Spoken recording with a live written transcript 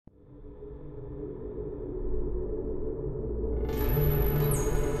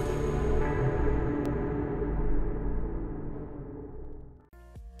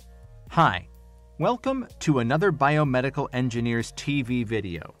Hi, welcome to another Biomedical Engineers TV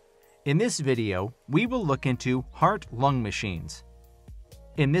video. In this video, we will look into heart-lung machines.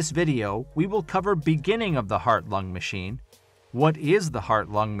 In this video, we will cover beginning of the heart-lung machine, what is the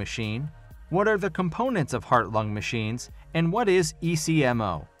heart-lung machine, what are the components of heart-lung machines, and what is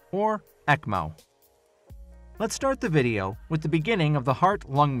ECMO, or ECMO. Let's start the video with the beginning of the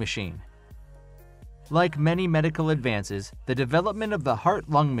heart-lung machine. Like many medical advances, the development of the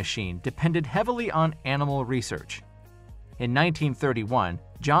heart-lung machine depended heavily on animal research. In 1931,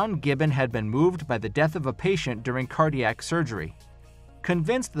 John Gibbon had been moved by the death of a patient during cardiac surgery.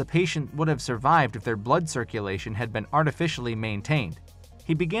 Convinced the patient would have survived if their blood circulation had been artificially maintained,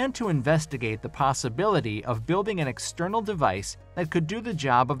 he began to investigate the possibility of building an external device that could do the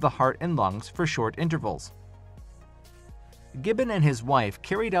job of the heart and lungs for short intervals. Gibbon and his wife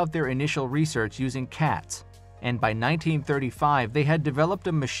carried out their initial research using cats, and by 1935 they had developed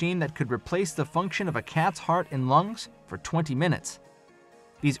a machine that could replace the function of a cat's heart and lungs for 20 minutes.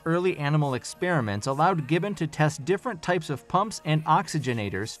 These early animal experiments allowed Gibbon to test different types of pumps and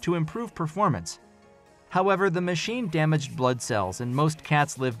oxygenators to improve performance. However, the machine damaged blood cells and most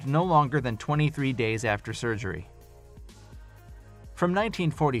cats lived no longer than 23 days after surgery. From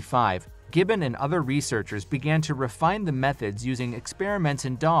 1945, Gibbon and other researchers began to refine the methods using experiments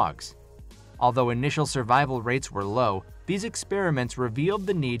in dogs. Although initial survival rates were low, these experiments revealed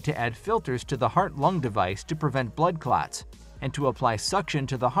the need to add filters to the heart-lung device to prevent blood clots, and to apply suction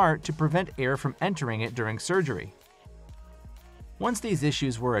to the heart to prevent air from entering it during surgery. Once these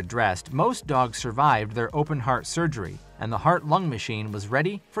issues were addressed, most dogs survived their open-heart surgery, and the heart-lung machine was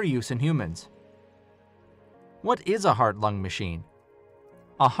ready for use in humans. What is a heart-lung machine?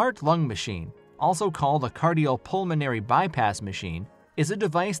 A heart-lung machine, also called a cardiopulmonary bypass machine, is a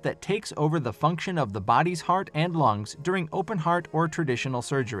device that takes over the function of the body's heart and lungs during open heart or traditional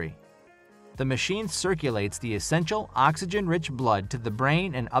surgery. The machine circulates the essential oxygen-rich blood to the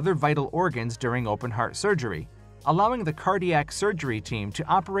brain and other vital organs during open heart surgery, allowing the cardiac surgery team to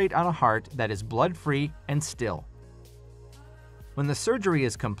operate on a heart that is blood-free and still. When the surgery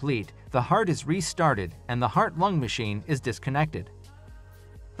is complete, the heart is restarted and the heart-lung machine is disconnected.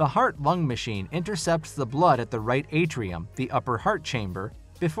 The heart-lung machine intercepts the blood at the right atrium, the upper heart chamber,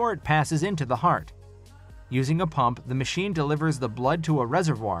 before it passes into the heart. Using a pump, the machine delivers the blood to a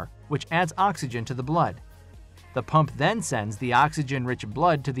reservoir, which adds oxygen to the blood. The pump then sends the oxygen-rich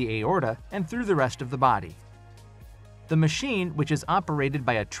blood to the aorta and through the rest of the body. The machine, which is operated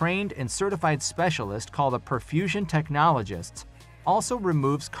by a trained and certified specialist called a perfusion technologist, also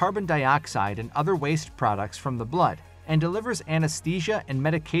removes carbon dioxide and other waste products from the blood, and delivers anesthesia and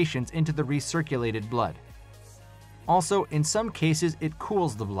medications into the recirculated blood. Also, in some cases, it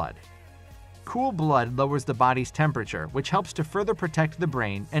cools the blood. Cool blood lowers the body's temperature, which helps to further protect the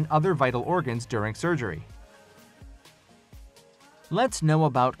brain and other vital organs during surgery. Let's know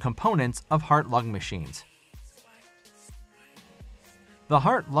about components of heart-lung machines. The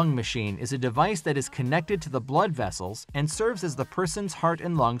heart-lung machine is a device that is connected to the blood vessels and serves as the person's heart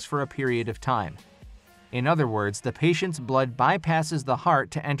and lungs for a period of time. In other words, the patient's blood bypasses the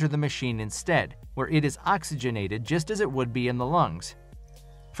heart to enter the machine instead, where it is oxygenated just as it would be in the lungs.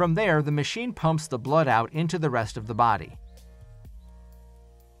 From there, the machine pumps the blood out into the rest of the body.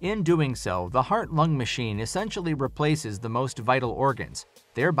 In doing so, the heart-lung machine essentially replaces the most vital organs,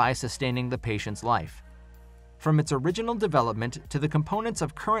 thereby sustaining the patient's life. From its original development to the components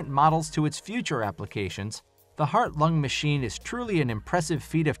of current models to its future applications, the heart-lung machine is truly an impressive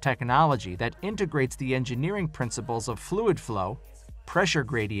feat of technology that integrates the engineering principles of fluid flow, pressure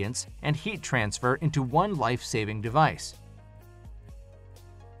gradients, and heat transfer into one life-saving device.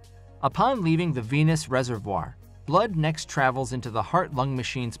 Upon leaving the venous reservoir, blood next travels into the heart-lung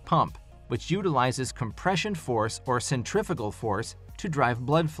machine's pump, which utilizes compression force or centrifugal force to drive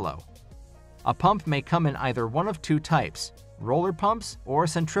blood flow. A pump may come in either one of two types, roller pumps or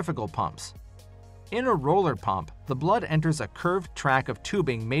centrifugal pumps. In a roller pump, the blood enters a curved track of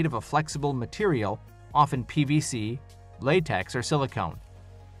tubing made of a flexible material, often PVC, latex, or silicone.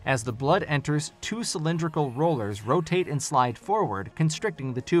 As the blood enters, two cylindrical rollers rotate and slide forward,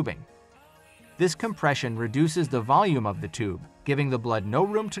 constricting the tubing. This compression reduces the volume of the tube, giving the blood no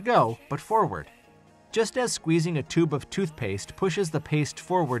room to go but forward. Just as squeezing a tube of toothpaste pushes the paste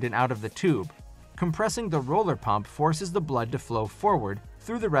forward and out of the tube, compressing the roller pump forces the blood to flow forward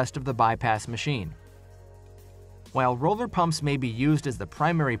through the rest of the bypass machine. While roller pumps may be used as the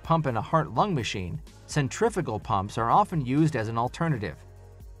primary pump in a heart-lung machine, centrifugal pumps are often used as an alternative.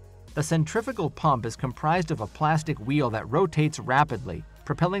 The centrifugal pump is comprised of a plastic wheel that rotates rapidly,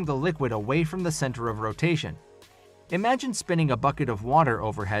 propelling the liquid away from the center of rotation. Imagine spinning a bucket of water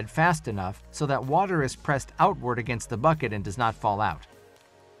overhead fast enough so that water is pressed outward against the bucket and does not fall out.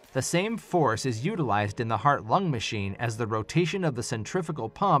 The same force is utilized in the heart-lung machine as the rotation of the centrifugal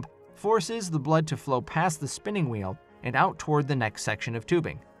pump forces the blood to flow past the spinning wheel and out toward the next section of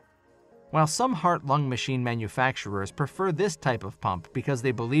tubing. While some heart-lung machine manufacturers prefer this type of pump because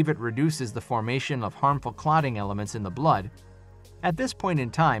they believe it reduces the formation of harmful clotting elements in the blood, at this point in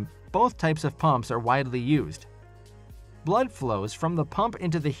time, both types of pumps are widely used. Blood flows from the pump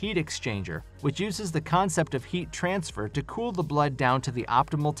into the heat exchanger, which uses the concept of heat transfer to cool the blood down to the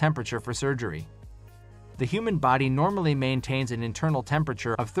optimal temperature for surgery. The human body normally maintains an internal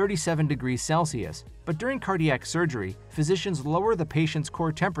temperature of 37 degrees Celsius, but during cardiac surgery, physicians lower the patient's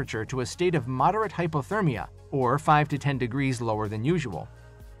core temperature to a state of moderate hypothermia, or 5 to 10 degrees lower than usual.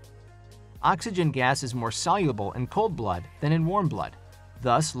 Oxygen gas is more soluble in cold blood than in warm blood.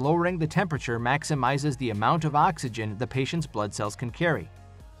 Thus, lowering the temperature maximizes the amount of oxygen the patient's blood cells can carry.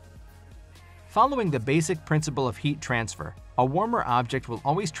 Following the basic principle of heat transfer, a warmer object will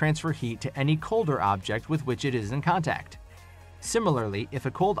always transfer heat to any colder object with which it is in contact. Similarly, if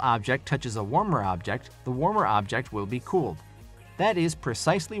a cold object touches a warmer object, the warmer object will be cooled. That is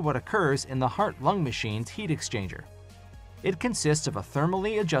precisely what occurs in the heart-lung machine's heat exchanger. It consists of a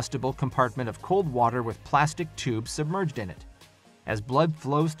thermally adjustable compartment of cold water with plastic tubes submerged in it. As blood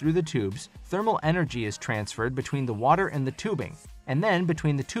flows through the tubes, thermal energy is transferred between the water and the tubing, and then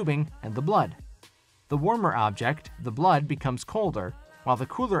between the tubing and the blood. The warmer object, the blood, becomes colder, while the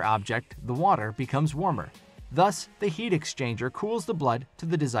cooler object, the water, becomes warmer. Thus, the heat exchanger cools the blood to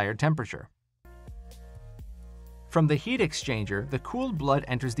the desired temperature. From the heat exchanger, the cooled blood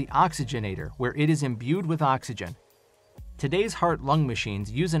enters the oxygenator, where it is imbued with oxygen. Today's heart-lung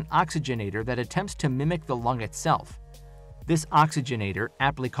machines use an oxygenator that attempts to mimic the lung itself. This oxygenator,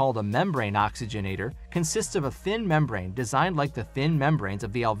 aptly called a membrane oxygenator, consists of a thin membrane designed like the thin membranes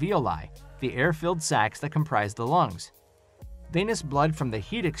of the alveoli, the air-filled sacs that comprise the lungs. Venous blood from the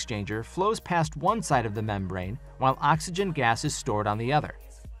heat exchanger flows past one side of the membrane, while oxygen gas is stored on the other.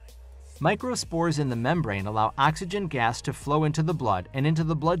 Microspores in the membrane allow oxygen gas to flow into the blood and into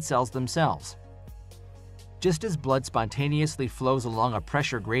the blood cells themselves. Just as blood spontaneously flows along a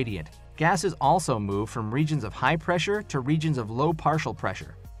pressure gradient, gases also move from regions of high pressure to regions of low partial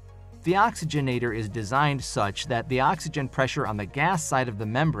pressure. The oxygenator is designed such that the oxygen pressure on the gas side of the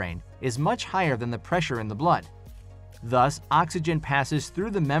membrane is much higher than the pressure in the blood. Thus, oxygen passes through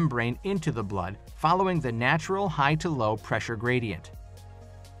the membrane into the blood, following the natural high to low pressure gradient.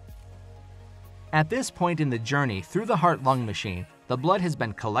 At this point in the journey through the heart-lung machine, the blood has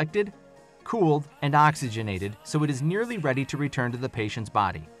been collected, cooled, and oxygenated, so it is nearly ready to return to the patient's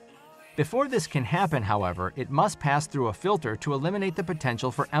body. Before this can happen, however, it must pass through a filter to eliminate the potential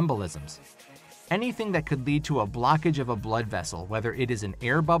for embolisms. Anything that could lead to a blockage of a blood vessel, whether it is an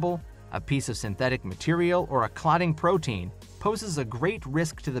air bubble, a piece of synthetic material, or a clotting protein, poses a great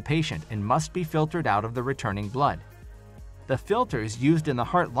risk to the patient and must be filtered out of the returning blood. The filters used in the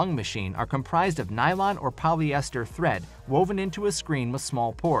heart-lung machine are comprised of nylon or polyester thread woven into a screen with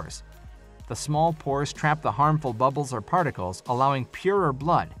small pores. The small pores trap the harmful bubbles or particles, allowing purer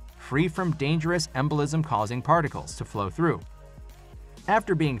blood, free from dangerous embolism-causing particles, to flow through.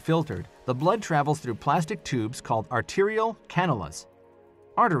 After being filtered, the blood travels through plastic tubes called arterial cannulas.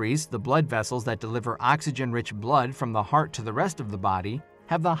 Arteries, the blood vessels that deliver oxygen-rich blood from the heart to the rest of the body,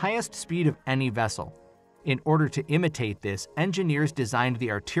 have the highest speed of any vessel. In order to imitate this, engineers designed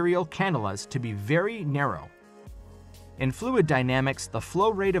the arterial cannulas to be very narrow. In fluid dynamics, the flow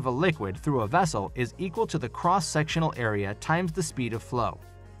rate of a liquid through a vessel is equal to the cross-sectional area times the speed of flow.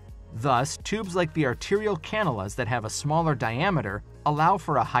 Thus, tubes like the arterial cannulas that have a smaller diameter allow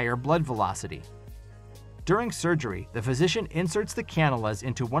for a higher blood velocity. During surgery, the physician inserts the cannulas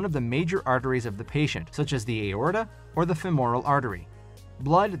into one of the major arteries of the patient, such as the aorta or the femoral artery.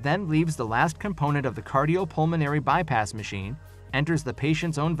 Blood then leaves the last component of the cardiopulmonary bypass machine, enters the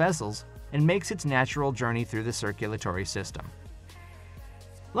patient's own vessels, and makes its natural journey through the circulatory system.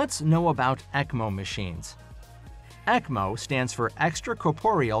 Let's know about ECMO machines. ECMO stands for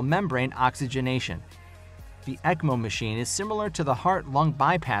extracorporeal membrane oxygenation. The ECMO machine is similar to the heart-lung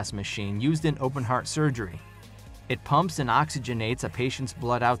bypass machine used in open-heart surgery. It pumps and oxygenates a patient's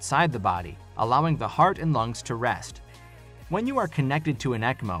blood outside the body, allowing the heart and lungs to rest. When you are connected to an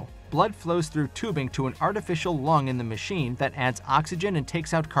ECMO, blood flows through tubing to an artificial lung in the machine that adds oxygen and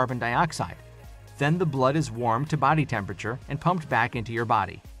takes out carbon dioxide. Then the blood is warmed to body temperature and pumped back into your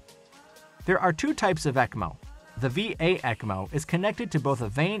body. There are two types of ECMO. The VA ECMO is connected to both a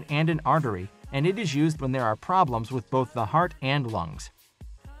vein and an artery, and it is used when there are problems with both the heart and lungs.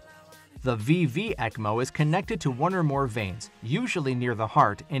 The VV ECMO is connected to one or more veins, usually near the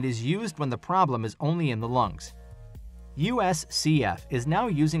heart, and is used when the problem is only in the lungs. USCF is now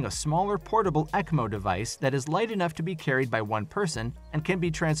using a smaller portable ECMO device that is light enough to be carried by one person and can be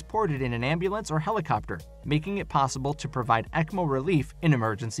transported in an ambulance or helicopter, making it possible to provide ECMO relief in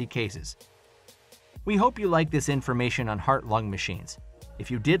emergency cases. We hope you like this information on heart-lung machines. If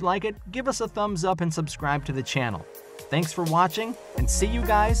you did like it, give us a thumbs up and subscribe to the channel. Thanks for watching, and see you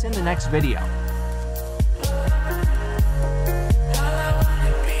guys in the next video.